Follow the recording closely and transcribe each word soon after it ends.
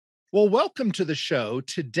Well, welcome to the show.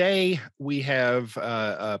 Today we have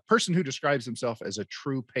a person who describes himself as a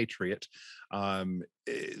true patriot.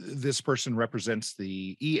 This person represents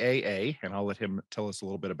the EAA, and I'll let him tell us a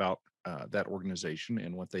little bit about that organization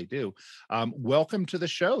and what they do. Welcome to the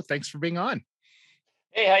show. Thanks for being on.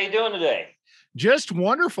 Hey, how you doing today? Just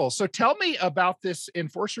wonderful. So, tell me about this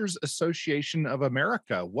Enforcers Association of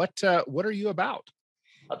America. What are you about?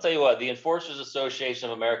 I'll tell you what, the Enforcers Association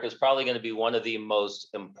of America is probably going to be one of the most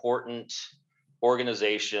important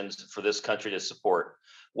organizations for this country to support.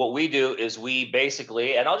 What we do is we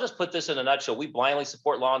basically, and I'll just put this in a nutshell, we blindly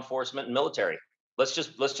support law enforcement and military. Let's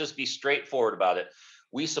just be straightforward about it.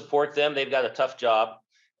 We support them. They've got a tough job,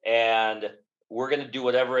 and we're going to do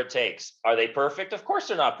whatever it takes. Are they perfect? Of course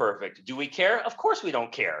they're not perfect. Do we care? Of course we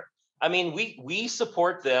don't care. I mean, we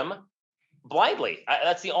support them blindly.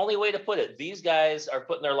 That's the only way to put it. These guys are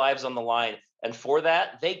putting their lives on the line, and for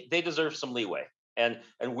that, they deserve some leeway. And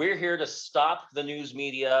we're here to stop the news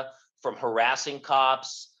media from harassing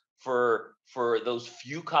cops for those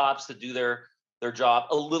few cops that do their job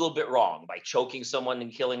a little bit wrong by choking someone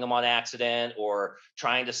and killing them on accident or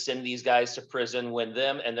trying to send these guys to prison when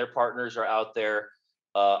them and their partners are out there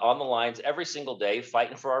on the lines every single day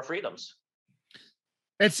fighting for our freedoms.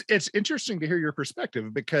 It's interesting to hear your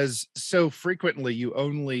perspective because so frequently you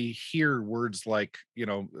only hear words like,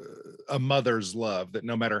 a mother's love, that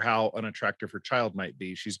no matter how unattractive her child might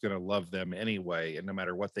be, she's going to love them anyway. And no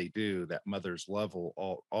matter what they do, that mother's love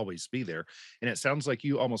will always be there. And it sounds like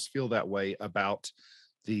you almost feel that way about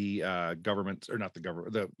the government, or not the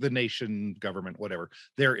government, the nation government, whatever.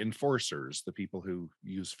 They're enforcers, the people who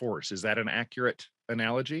use force. Is that an accurate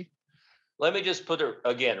analogy? Let me just put it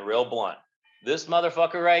again, real blunt. This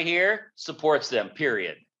motherfucker right here supports them,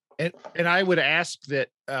 period. And I would ask that,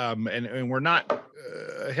 and we're not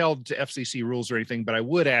held to FCC rules or anything, but I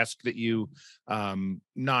would ask that you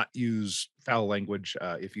not use foul language.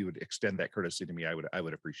 If you would extend that courtesy to me, I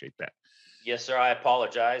would appreciate that. Yes, sir. I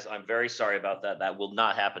apologize. I'm very sorry about that. That will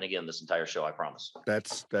not happen again this entire show, I promise.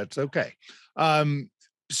 That's okay.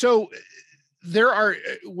 So there are,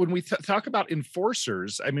 when we talk about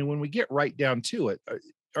enforcers, I mean, when we get right down to it,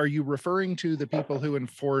 are you referring to the people who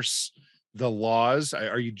enforce the laws?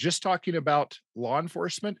 Are you just talking about law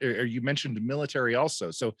enforcement? Or you mentioned military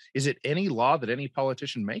also. So is it any law that any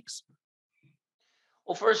politician makes?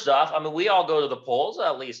 Well, first off, I mean, we all go to the polls,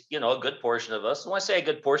 at least, a good portion of us. When I say a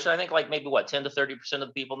good portion, I think like maybe what, 10 to 30% of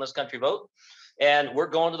the people in this country vote. And we're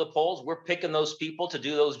going to the polls, we're picking those people to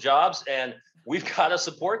do those jobs, and we've got to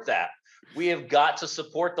support that. We have got to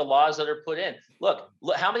support the laws that are put in. Look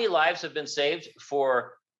how many lives have been saved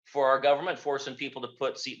for our government forcing people to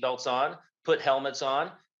put seatbelts on, put helmets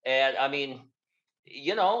on. And I mean,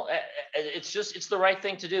 it's the right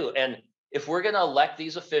thing to do. And if we're going to elect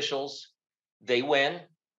these officials, they win.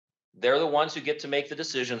 They're the ones who get to make the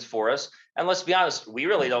decisions for us. And let's be honest, we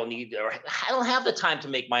really don't need, or I don't have the time to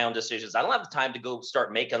make my own decisions. I don't have the time to go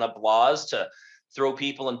start making up laws to throw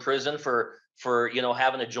people in prison for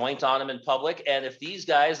having a joint on them in public. And if these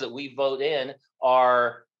guys that we vote in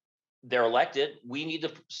they're elected, we need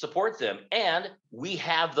to support them. And we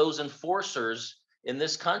have those enforcers in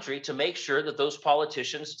this country to make sure that those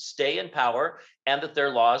politicians stay in power and that their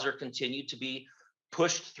laws are continued to be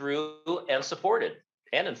pushed through and supported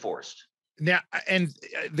and enforced. Now, and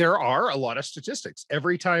there are a lot of statistics.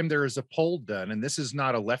 Every time there is a poll done, and this is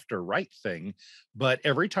not a left or right thing, but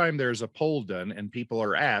every time there's a poll done and people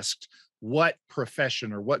are asked what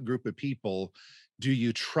profession or what group of people do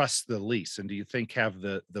you trust the least and do you think have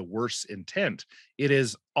the worst intent, it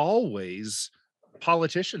is always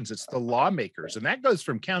politicians. It's the lawmakers, and that goes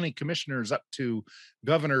from county commissioners up to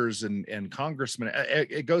governors and congressmen.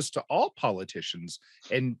 It goes to all politicians.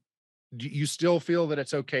 And do you still feel that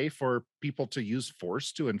it's okay for people to use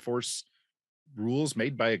force to enforce rules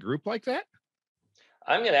made by a group like that?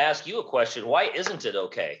 I'm going to ask you a question. Why isn't it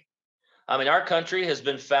okay? I mean, our country has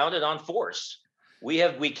been founded on force.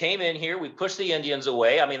 We came in here, we pushed the Indians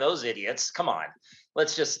away. I mean, those idiots, come on.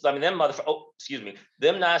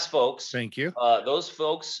 Them nice folks. Thank you. Those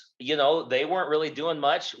folks, they weren't really doing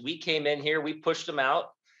much. We came in here, we pushed them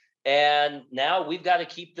out. And now we've got to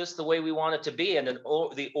keep this the way we want it to be. And then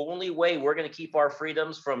the only way we're going to keep our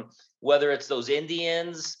freedoms from whether it's those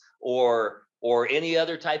Indians or any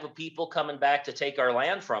other type of people coming back to take our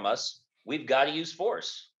land from us, we've got to use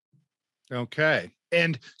force. Okay.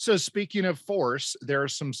 And so speaking of force, there are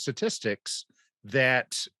some statistics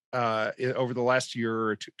that over the last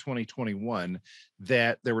year, 2021,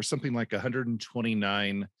 that there were something like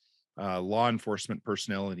 129 law enforcement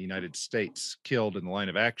personnel in the United States killed in the line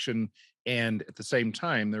of action. And at the same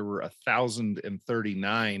time, there were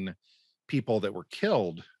 1,039 people that were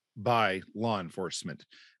killed by law enforcement.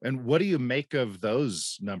 And what do you make of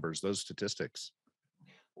those numbers, those statistics?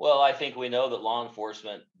 Well, I think we know that law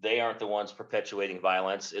enforcement, they aren't the ones perpetuating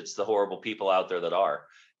violence. It's the horrible people out there that are.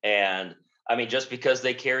 And I mean, just because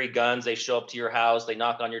they carry guns, they show up to your house, they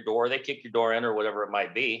knock on your door, they kick your door in or whatever it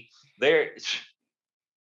might be. They're,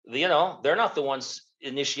 they're not the ones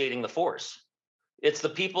initiating the force. It's the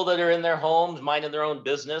people that are in their homes, minding their own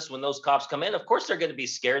business. When those cops come in, of course they're going to be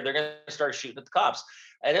scared. They're going to start shooting at the cops,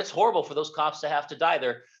 and it's horrible for those cops to have to die.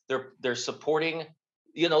 They're supporting,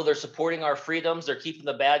 they're supporting our freedoms. They're keeping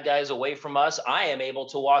the bad guys away from us. I am able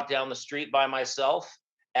to walk down the street by myself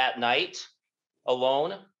at night,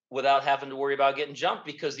 alone, without having to worry about getting jumped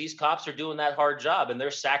because these cops are doing that hard job and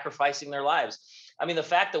they're sacrificing their lives. I mean, the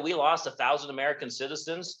fact that we lost 1,000 American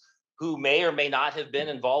citizens who may or may not have been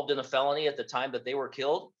involved in a felony at the time that they were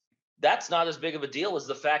killed, that's not as big of a deal as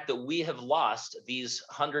the fact that we have lost these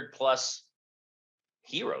 100 plus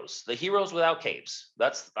heroes, the heroes without capes.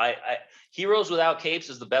 Heroes without capes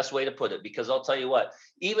is the best way to put it, because I'll tell you what,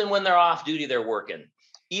 even when they're off duty, they're working.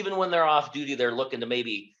 Even when they're off duty, they're looking to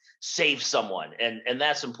maybe save someone. And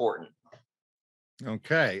that's important.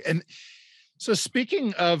 Okay. And so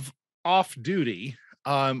speaking of off duty,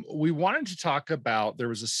 we wanted to talk about, there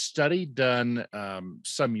was a study done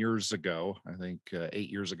some years ago, I think 8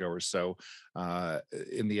 years ago or so,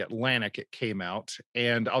 in the Atlantic, it came out,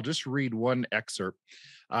 and I'll just read one excerpt.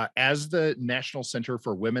 As the National Center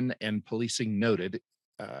for Women and Policing noted,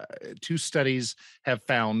 two studies have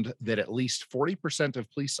found that at least 40%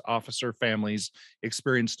 of police officer families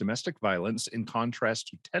experience domestic violence, in contrast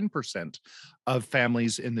to 10% of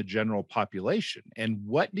families in the general population. And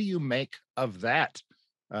what do you make of that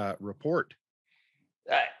report?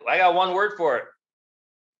 I got one word for it: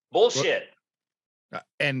 bullshit.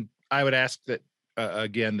 And I would ask that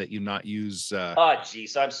again, that you not use. Oh,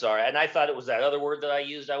 geez, I'm sorry. And I thought it was that other word that I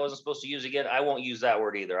used. I wasn't supposed to use again. I won't use that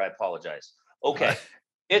word either. I apologize. Okay.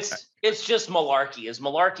 It's just malarkey. Is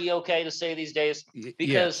malarkey okay to say these days?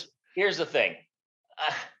 Because here's the thing.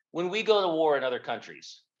 When we go to war in other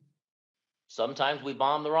countries, sometimes we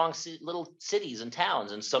bomb the wrong little cities and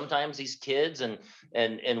towns, and sometimes these kids and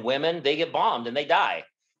women, they get bombed and they die.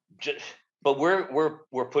 But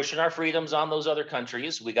we're pushing our freedoms on those other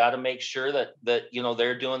countries. We got to make sure that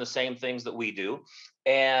they're doing the same things that we do,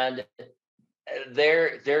 and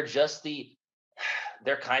they're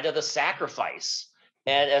kind of the sacrifice.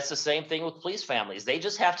 And that's the same thing with police families. They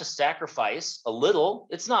just have to sacrifice a little.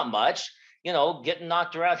 It's not much, getting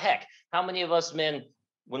knocked around. Heck, how many of us men,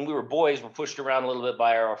 when we were boys, were pushed around a little bit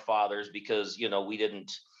by our fathers because, we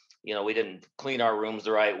didn't clean our rooms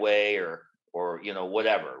the right way, or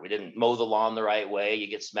whatever. We didn't mow the lawn the right way. You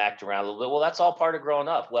get smacked around a little bit. Well, that's all part of growing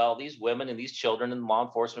up. Well, these women and these children and law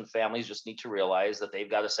enforcement families just need to realize that they've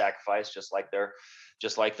got to sacrifice just like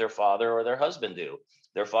their father or their husband do.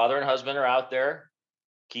 Their father and husband are out there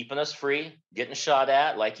keeping us free, getting shot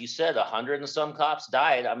at. Like you said, 100 and some cops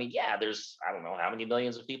died. I mean, yeah, there's, I don't know how many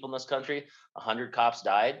millions of people in this country, 100 cops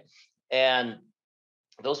died. And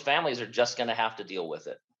those families are just going to have to deal with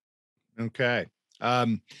it. Okay.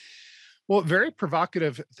 Well, very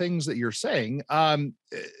provocative things that you're saying.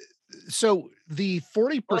 So the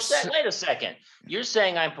 40%. Wait a second. You're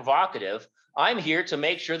saying I'm provocative. I'm here to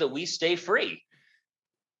make sure that we stay free.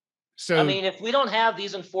 So, I mean, if we don't have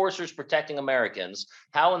these enforcers protecting Americans,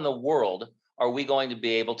 how in the world are we going to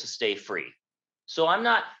be able to stay free? So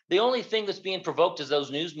the only thing that's being provoked is those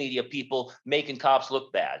news media people making cops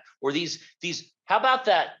look bad. Or these, how about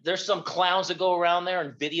that? There's some clowns that go around there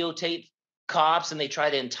and videotape cops, and they try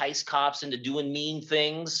to entice cops into doing mean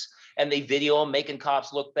things, and they video them making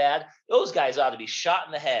cops look bad. Those guys ought to be shot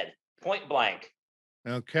in the head, point blank.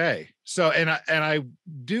 Okay. So, and I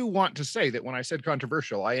do want to say that when I said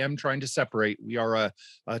controversial, I am trying to separate. We are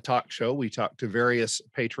a talk show. We talk to various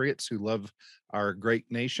patriots who love our great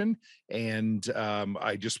nation. And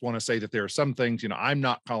I just want to say that there are some things, I'm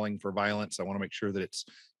not calling for violence. I want to make sure that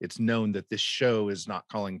it's known that this show is not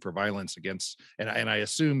calling for violence against, and I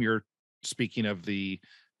assume you're speaking of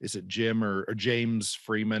is it Jim or James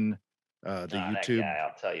Freeman, YouTube? That guy,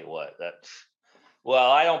 I'll tell you what,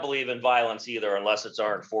 well, I don't believe in violence either, unless it's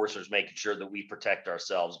our enforcers making sure that we protect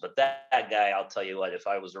ourselves. But that guy, I'll tell you what, if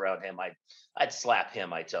I was around him, I'd slap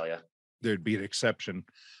him, I tell you. There'd be an exception.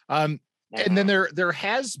 And then there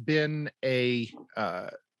has been an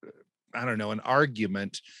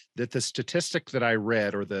argument that the statistic that I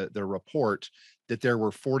read, or the report, that there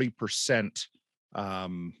were 40%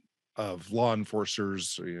 of law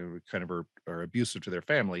enforcers kind of are abusive to their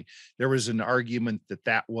family. There was an argument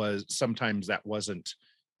that sometimes that wasn't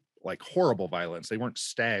like horrible violence. They weren't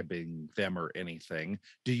stabbing them or anything.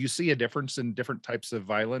 Do you see a difference in different types of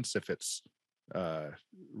violence if it's uh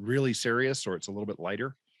really serious or it's a little bit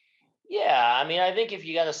lighter? Yeah, I mean, I think if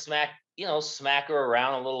you got to smack her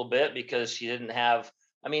around a little bit because she didn't have.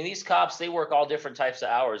 I mean, these cops, they work all different types of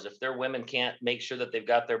hours. If their women can't make sure that they've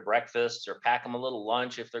got their breakfast or pack them a little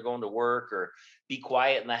lunch if they're going to work or be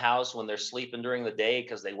quiet in the house when they're sleeping during the day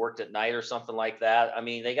because they worked at night or something like that. I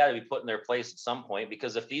mean, they got to be put in their place at some point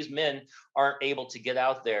because if these men aren't able to get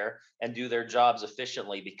out there and do their jobs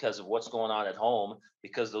efficiently because of what's going on at home,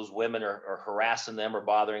 because those women are harassing them or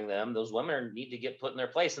bothering them, those women need to get put in their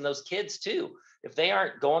place. And those kids too, if they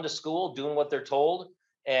aren't going to school, doing what they're told,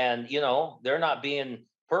 and they're not being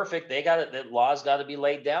perfect, they got it. The laws got to be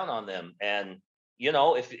laid down on them. And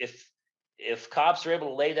if cops are able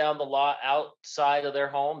to lay down the law outside of their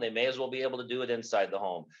home, they may as well be able to do it inside the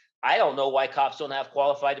home. I don't know why cops don't have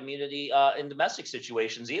qualified immunity in domestic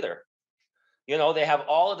situations either. They have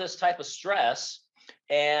all of this type of stress,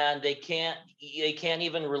 and they can't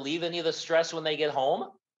even relieve any of the stress when they get home.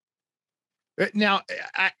 Now,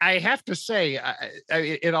 I have to say,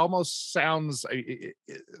 it almost sounds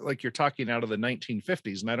like you're talking out of the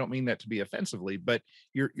 1950s, and I don't mean that to be offensively, but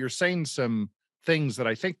you're saying some things that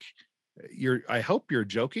I think I hope you're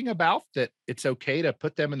joking about, that it's okay to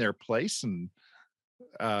put them in their place and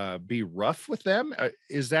be rough with them.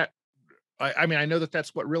 Is that? I mean, I know that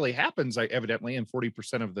that's what really happens, evidently in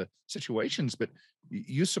 40% of the situations, but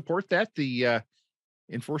you support that? The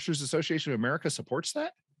Enforcers Association of America supports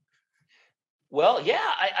that? Well, yeah,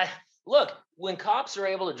 I look, when cops are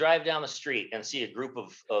able to drive down the street and see a group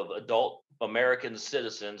of adult American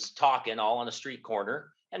citizens talking all on a street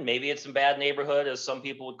corner, and maybe it's a bad neighborhood, as some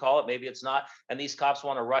people would call it, maybe it's not, and these cops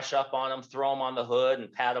want to rush up on them, throw them on the hood,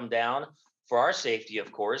 and pat them down for our safety,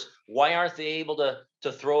 of course. Why aren't they able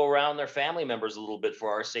to throw around their family members a little bit for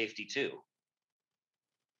our safety too?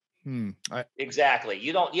 Hmm. Exactly.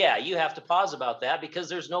 You don't. Yeah, you have to pause about that because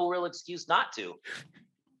there's no real excuse not to.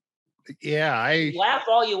 Yeah, I Laugh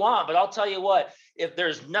all you want, but I'll tell you what, if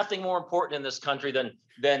there's nothing more important in this country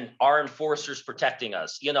than our enforcers protecting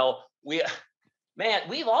us, we man,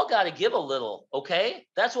 we've all got to give a little, okay?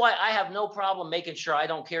 That's why I have no problem making sure I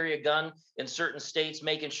don't carry a gun in certain states,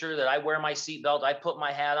 making sure that I wear my seatbelt, I put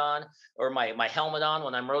my hat on or my helmet on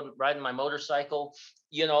when I'm riding my motorcycle,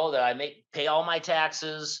 that I pay all my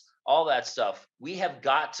taxes, all that stuff. We have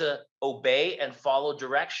got to obey and follow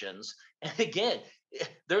directions. And again,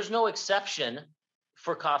 there's no exception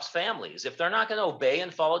for cops' families. If they're not going to obey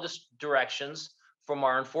and follow directions from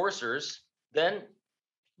our enforcers, then,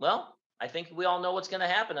 well, I think we all know what's going to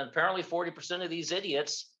happen. And apparently 40% of these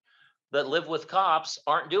idiots that live with cops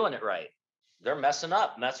aren't doing it right. They're messing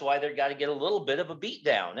up. And that's why they've got to get a little bit of a beat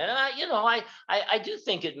down. And I do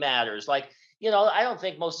think it matters. Like, I don't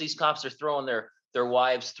think most of these cops are throwing their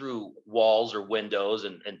wives through walls or windows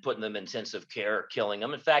and putting them in intensive care or killing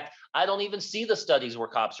them. In fact, I don't even see the studies where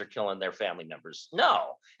cops are killing their family members.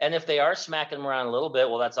 No. And if they are smacking them around a little bit,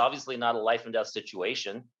 well, that's obviously not a life and death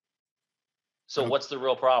situation. So o- what's the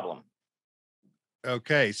real problem?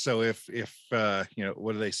 okay. So if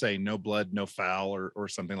what do they say? No blood, no foul, or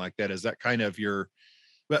something like that. Is that kind of your?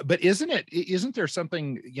 But isn't there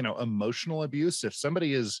something, emotional abuse? If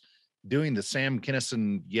somebody is doing the Sam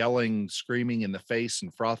Kinison yelling, screaming in the face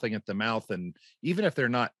and frothing at the mouth, and even if they're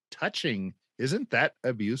not touching, isn't that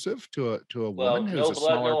abusive to a woman Well, who's no a blood,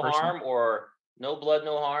 smaller no person? harm, or no blood,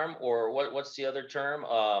 no harm, or what's the other term?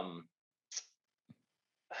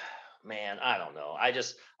 Man, I don't know. I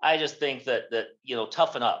just think that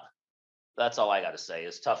toughen up. That's all I got to say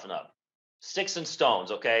is toughen up. Sticks and stones,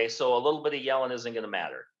 okay? So a little bit of yelling isn't going to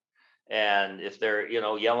matter. And if they're,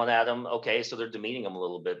 yelling at them, okay, so they're demeaning them a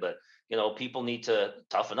little bit, but people need to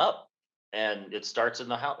toughen up, and it starts in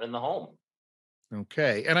the house, in the home.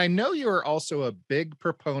 Okay. And I know you're also a big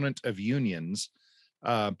proponent of unions,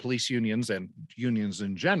 police unions and unions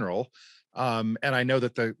in general. And I know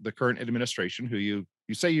that the current administration, who you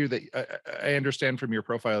say you that I understand from your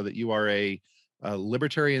profile that you are a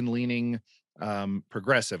libertarian leaning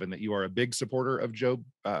progressive, and that you are a big supporter of Joe.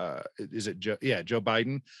 Is it Joe? Yeah, Joe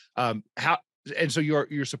Biden. How and so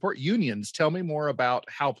you support unions. Tell me more about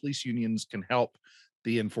how police unions can help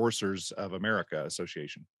the Enforcers of America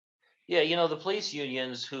Association. Yeah, the police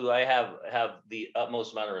unions, who I have the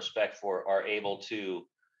utmost amount of respect for, are able to,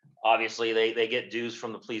 obviously, they get dues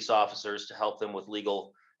from the police officers to help them with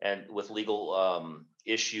legal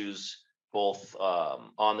issues, both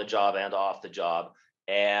on the job and off the job.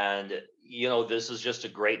 And this is just a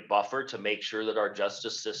great buffer to make sure that our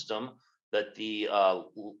justice system, that the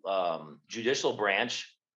judicial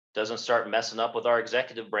branch doesn't start messing up with our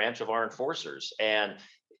executive branch of our enforcers. And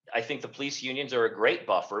I think the police unions are a great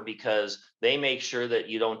buffer because they make sure that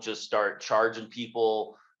you don't just start charging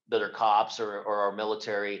people that are cops or our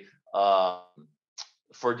military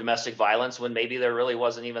for domestic violence when maybe there really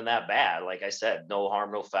wasn't even that bad. Like I said, no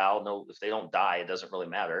harm, no foul. No, if they don't die, it doesn't really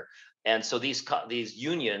matter. And so these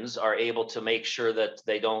unions are able to make sure that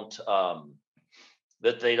they don't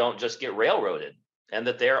just get railroaded, and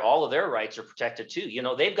that all of their rights are protected too.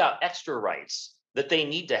 They've got extra rights that they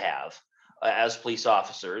need to have as police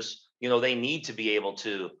officers. They need to be able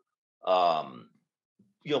to um,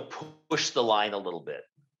 push the line a little bit.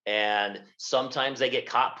 And sometimes they get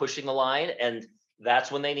caught pushing the line, and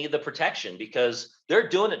that's when they need the protection, because they're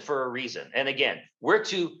doing it for a reason. And again,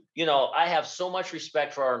 I have so much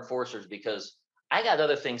respect for our enforcers, because I got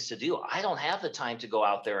other things to do. I don't have the time to go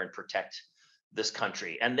out there and protect this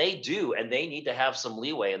country. And they do, and they need to have some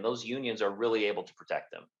leeway, and those unions are really able to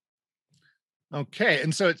protect them. Okay,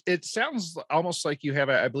 and so it sounds almost like you have,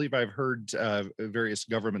 I believe I've heard various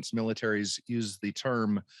governments, militaries use the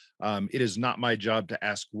term, it is not my job to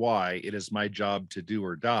ask why, it is my job to do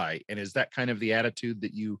or die. And is that kind of the attitude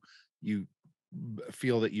that you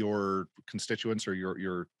feel that your constituents or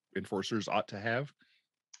your enforcers ought to have?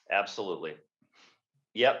 Absolutely.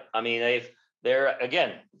 Yep. I mean, they're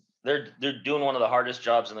doing one of the hardest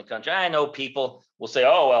jobs in the country. I know people will say,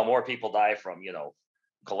 "Oh, well, more people die from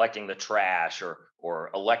collecting the trash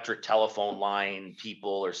or electric telephone line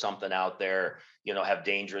people or something out there, have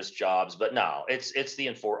dangerous jobs." But no, it's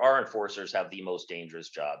our enforcers have the most dangerous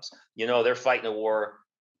jobs. They're fighting a war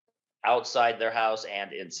outside their house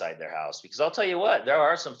and inside their house, because I'll tell you what, there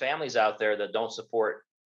are some families out there that don't support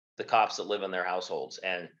the cops that live in their households,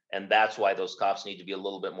 and that's why those cops need to be a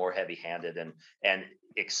little bit more heavy-handed and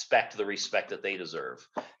expect the respect that they deserve.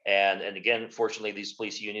 And again, fortunately, these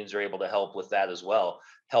police unions are able to help with that as well.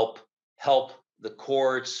 Help the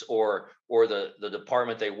courts or the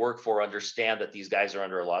department they work for understand that these guys are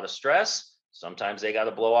under a lot of stress. Sometimes they got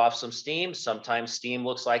to blow off some steam. Sometimes steam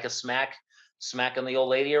looks like a smacking the old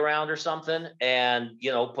lady around or something, and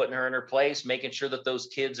putting her in her place, making sure that those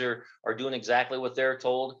kids are doing exactly what they're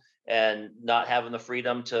told, and not having the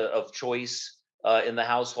freedom of choice in the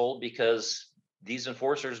household, because these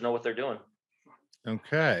enforcers know what they're doing.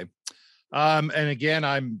 Okay. And again,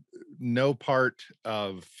 I'm no part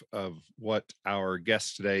of what our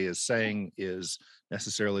guest today is saying is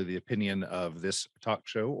necessarily the opinion of this talk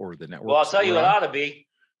show or the network. Well, I'll tell you, it ought to be.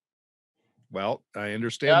 Well, I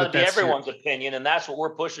understand that ought to be everyone's opinion, and that's what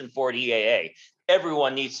we're pushing for at EAA.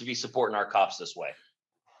 Everyone needs to be supporting our cops this way.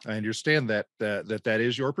 I understand that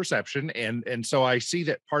is your perception, and so I see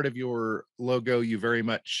that part of your logo, you very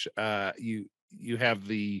much you have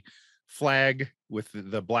the flag with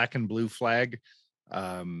the black and blue flag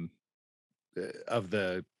of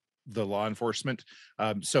the law enforcement.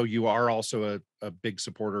 So you are also a big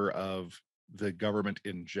supporter of the government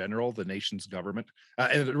in general, the nation's government.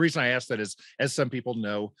 And the reason I ask that is, as some people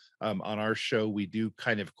know, on our show, we do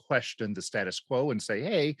kind of question the status quo and say,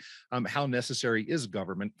 hey, how necessary is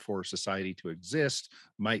government for society to exist?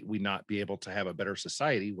 Might we not be able to have a better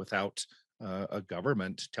society without a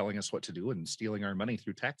government telling us what to do and stealing our money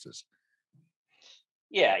through taxes?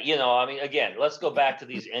 Yeah, I mean, again, let's go back to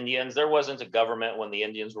these Indians. There wasn't a government when the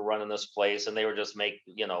Indians were running this place, and they were just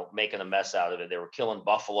making a mess out of it. They were killing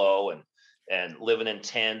buffalo and living in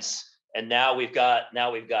tents. And now we've got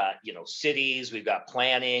cities, we've got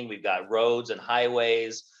planning, we've got roads and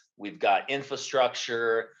highways, we've got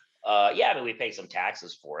infrastructure. I mean, we pay some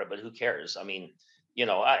taxes for it, but who cares? I mean,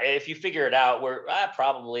 if you figure it out, we're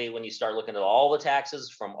probably, when you start looking at all the taxes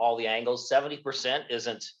from all the angles, 70%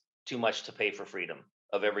 isn't too much to pay for freedom.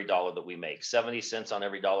 Of every dollar that we make, 70 cents on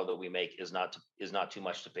every dollar that we make is not too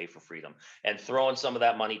much to pay for freedom. And throwing some of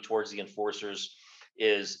that money towards the enforcers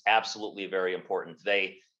is absolutely very important.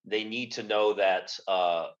 They need to know that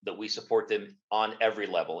that we support them on every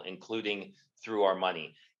level, including through our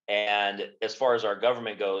money. And as far as our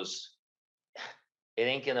government goes, it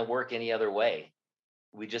ain't going to work any other way.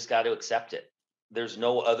 We just got to accept it. There's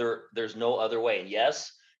no other way. And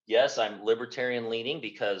yes, I'm libertarian leaning,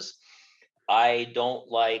 because I don't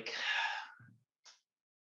like,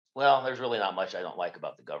 well, there's really not much I don't like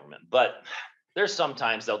about the government, but there's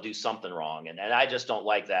sometimes they'll do something wrong, and I just don't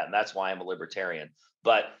like that, and that's why I'm a libertarian.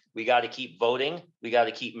 But we got to keep voting. We got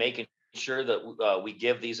to keep making sure that we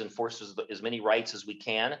give these enforcers as many rights as we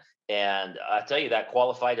can. And I tell you, that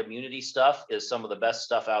qualified immunity stuff is some of the best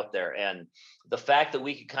stuff out there. And the fact that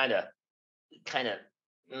we could kind of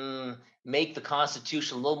make the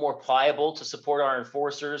Constitution a little more pliable to support our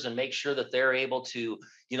enforcers and make sure that they're able to,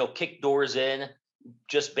 kick doors in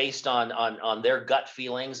just based on their gut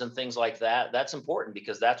feelings and things like that. That's important,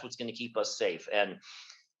 because that's what's going to keep us safe. And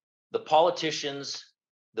the politicians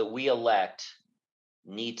that we elect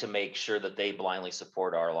need to make sure that they blindly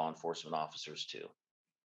support our law enforcement officers too.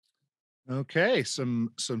 Okay,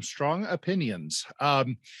 some strong opinions.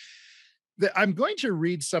 I'm going to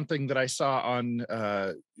read something that I saw on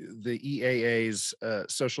the EAA's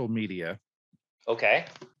social media. Okay,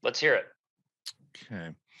 let's hear it.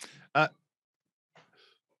 Okay. Uh,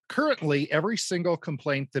 Currently, every single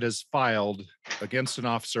complaint that is filed against an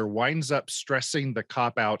officer winds up stressing the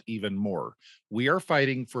cop out even more. We are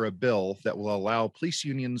fighting for a bill that will allow police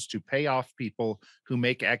unions to pay off people who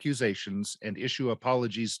make accusations and issue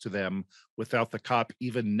apologies to them without the cop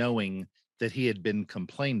even knowing that he had been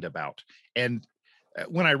complained about. And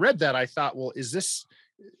when I read that, I thought, well, is this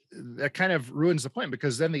that kind of ruins the point,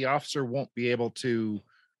 because then the officer won't be able to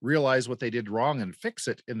realize what they did wrong and fix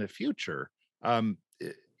it in the future.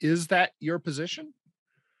 Is that your position?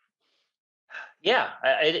 Yeah,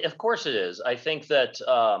 of course it is. I think that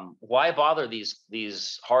why bother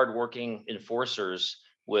these hardworking enforcers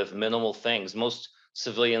with minimal things? Most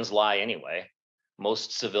civilians lie anyway.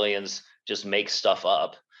 Most civilians just make stuff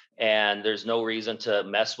up, and there's no reason to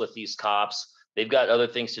mess with these cops. They've got other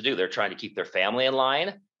things to do. They're trying to keep their family in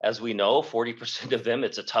line. As we know, 40% of them,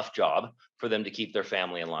 it's a tough job for them to keep their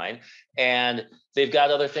family in line, and they've got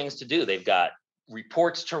other things to do. They've got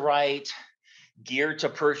reports to write, gear to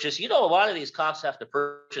purchase. A lot of these cops have to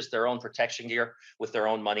purchase their own protection gear with their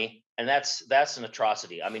own money, and that's an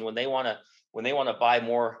atrocity. I mean, when they want to buy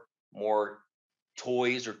more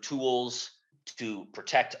toys or tools to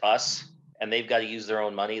protect us, and they've got to use their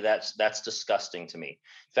own money, that's disgusting to me.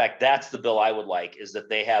 In fact, that's the bill I would like, is that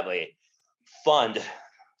they have a fund.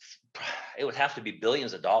 It would have to be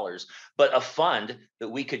billions of dollars, but a fund that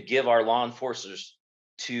we could give our law enforcers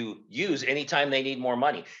to use anytime they need more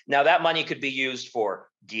money. Now, that money could be used for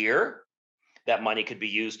gear. That money could be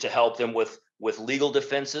used to help them with legal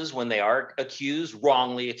defenses when they are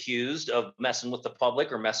wrongly accused of messing with the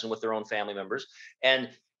public or messing with their own family members. And,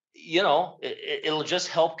 it'll just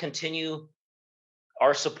help continue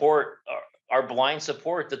our support, our blind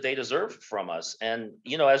support that they deserve from us. And,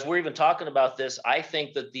 as we're even talking about this, I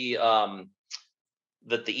think that the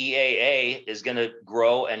EAA is going to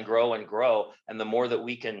grow and grow and grow. And the more that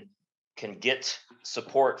we can get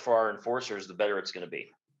support for our enforcers, the better it's going to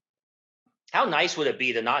be. How nice would it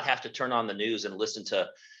be to not have to turn on the news and listen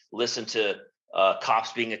to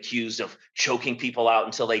cops being accused of choking people out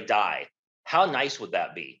until they die? How nice would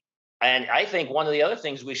that be? And I think one of the other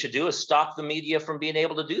things we should do is stop the media from being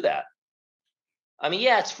able to do that. I mean,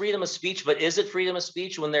 yeah, it's freedom of speech, but is it freedom of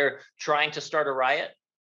speech when they're trying to start a riot?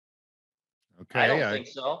 Okay, I don't think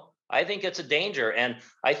so. I think it's a danger. And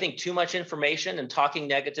I think too much information and talking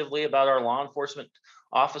negatively about our law enforcement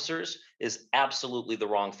officers is absolutely the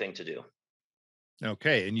wrong thing to do.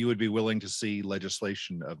 Okay, and you would be willing to see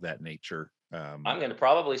legislation of that nature? I'm going to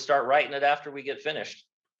probably start writing it after we get finished.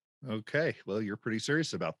 Okay, well, you're pretty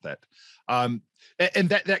serious about that. And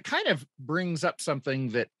that kind of brings up something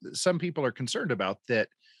that some people are concerned about, that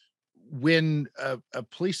when a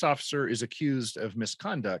police officer is accused of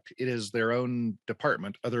misconduct, it is their own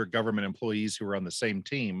department, other government employees who are on the same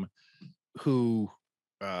team, who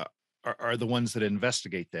are the ones that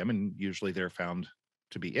investigate them, and usually they're found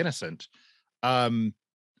to be innocent.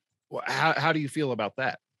 How do you feel about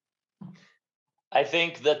that? I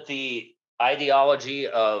think that the ideology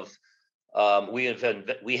of we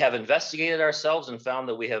have investigated ourselves and found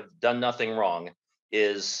that we have done nothing wrong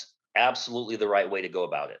is absolutely the right way to go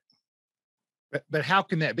about it. But how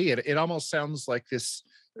can that be? It almost sounds like this,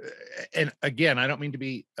 and again, I don't mean to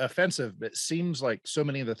be offensive, but it seems like so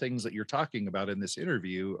many of the things that you're talking about in this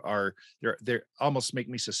interview are they almost make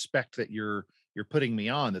me suspect that you're putting me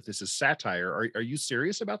on, that this is satire. Are you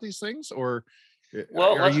serious about these things, or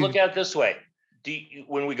well, let's look at it this way.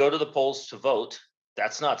 When we go to the polls to vote,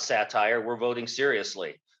 that's not satire. We're voting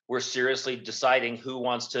seriously. We're seriously deciding who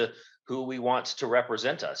we want to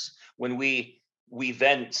represent us. When we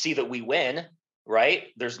then see that we win, right?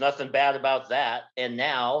 There's nothing bad about that. And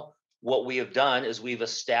now what we have done is we've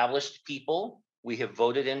established people. We have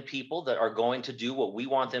voted in people that are going to do what we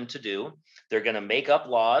want them to do. They're going to make up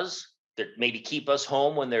laws that maybe keep us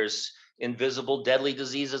home when there's invisible deadly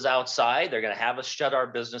diseases outside. They're going to have us shut our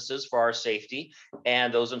businesses for our safety.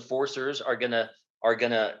 And those enforcers are going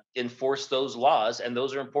to enforce those laws. And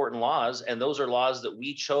those are important laws. And those are laws that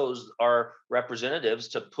we chose our representatives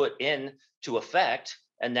to put into effect.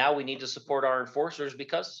 And now we need to support our enforcers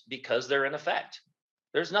because they're in effect.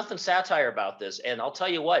 There's nothing satire about this. And I'll tell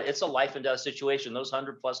you what, it's a life and death situation. Those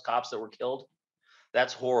 100+ cops that were killed,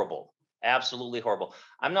 that's horrible. Absolutely horrible.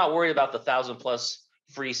 I'm not worried about the 1,000+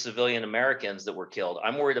 free civilian Americans that were killed.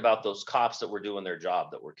 I'm worried about those cops that were doing their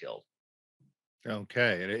job that were killed.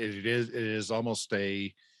 Okay, and it is almost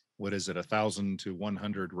a, what is it, 1,000 to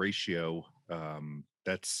 100 ratio.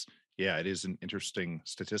 That's, yeah, it is an interesting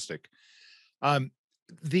statistic. Um,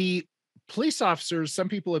 the police officers, some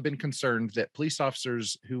people have been concerned that police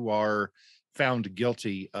officers who are found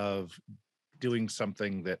guilty of doing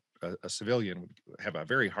something that a civilian would have a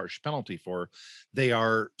very harsh penalty for, they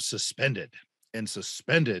are suspended. And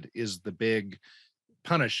suspended is the big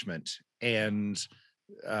punishment. And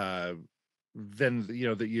uh, then,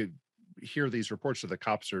 that you hear these reports of the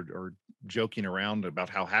cops are joking around about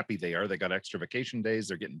how happy they are. They got extra vacation days.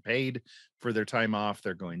 They're getting paid for their time off.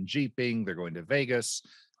 They're going jeeping. They're going to Vegas.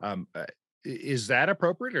 Is that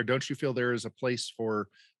appropriate, or don't you feel there is a place for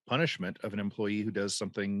punishment of an employee who does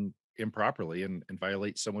something improperly and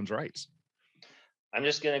violates someone's rights? I'm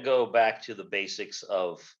just going to go back to the basics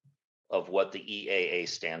of what the EAA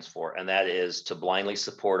stands for, and that is to blindly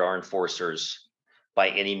support our enforcers by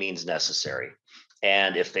any means necessary.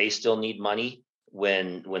 And if they still need money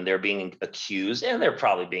when they're being accused, and they're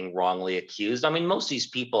probably being wrongly accused, I mean, most of these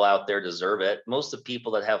people out there deserve it. Most of the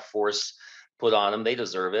people that have force put on them, they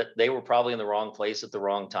deserve it. They were probably in the wrong place at the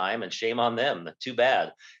wrong time, and shame on them. Too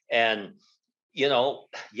bad. And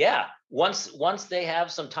yeah, once they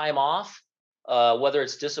have some time off, whether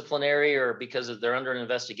it's disciplinary or because they're under an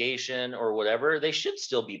investigation or whatever, they should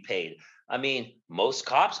still be paid. I mean, most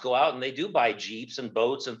cops go out and they do buy Jeeps and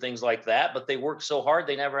boats and things like that, but they work so hard,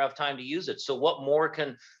 they never have time to use it. So what more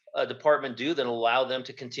can a department do than allow them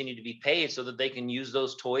to continue to be paid so that they can use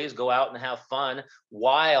those toys, go out and have fun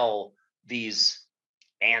while these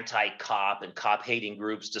anti-cop and cop hating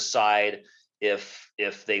groups decide if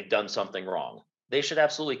they've done something wrong? They should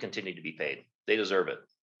absolutely continue to be paid. They deserve it.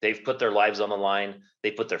 They've put their lives on the line.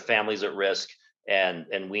 They put their families at risk, and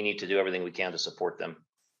we need to do everything we can to support them.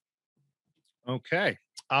 Okay.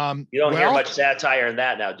 You don't hear Well, much satire in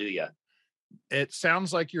that now, do you? it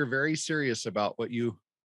sounds like you're very serious about what you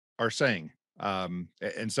are saying. And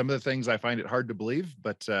some of the things I find it hard to believe,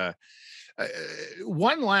 but uh,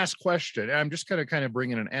 one last question. I'm just going to kind of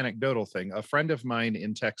bring in an anecdotal thing. A friend of mine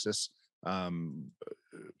in Texas um,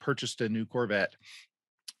 purchased a new Corvette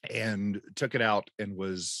and took it out and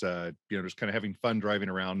was just kind of having fun driving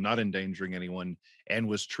around, not endangering anyone, and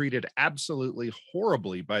was treated absolutely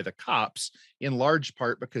horribly by the cops, in large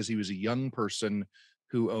part because he was a young person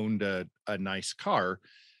who owned a nice car.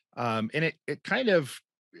 And it kind of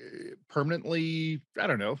permanently, I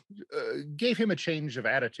don't know, gave him a change of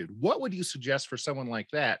attitude. What would you suggest for someone like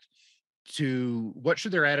that? What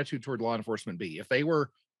should their attitude toward law enforcement be if they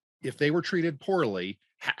were treated poorly?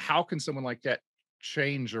 How can someone like that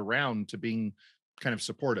change around to being kind of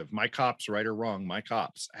supportive? My cops, right or wrong, my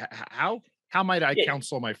cops. How might I Yeah,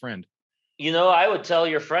 counsel my friend? I would tell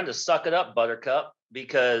your friend to suck it up, Buttercup,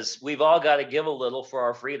 because we've all got to give a little for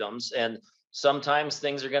our freedoms. And sometimes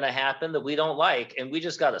things are going to happen that we don't like, and we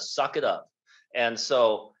just got to suck it up. And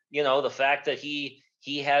so, the fact that he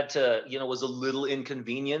had to, was a little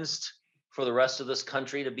inconvenienced for the rest of this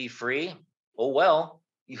country to be free. Oh, well,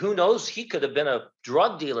 who knows? He could have been a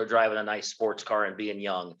drug dealer driving a nice sports car and being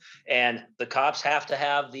young. And the cops have to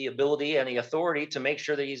have the ability and the authority to make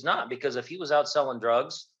sure that he's not, because if he was out selling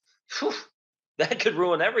drugs, whew, that could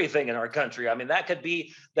ruin everything in our country. I mean, that could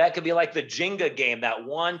be like the Jenga game, that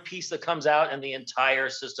one piece that comes out and the entire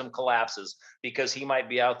system collapses because he might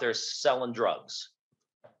be out there selling drugs.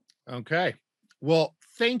 Okay. Well,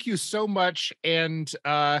 thank you so much. And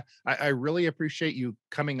I really appreciate you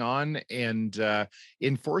coming on. And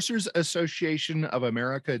Enforcers Association of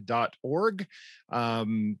America.org.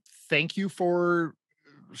 Thank you for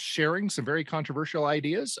sharing some very controversial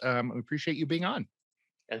ideas. We appreciate you being on.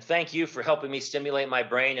 And thank you for helping me stimulate my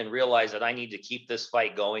brain and realize that I need to keep this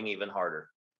fight going even harder.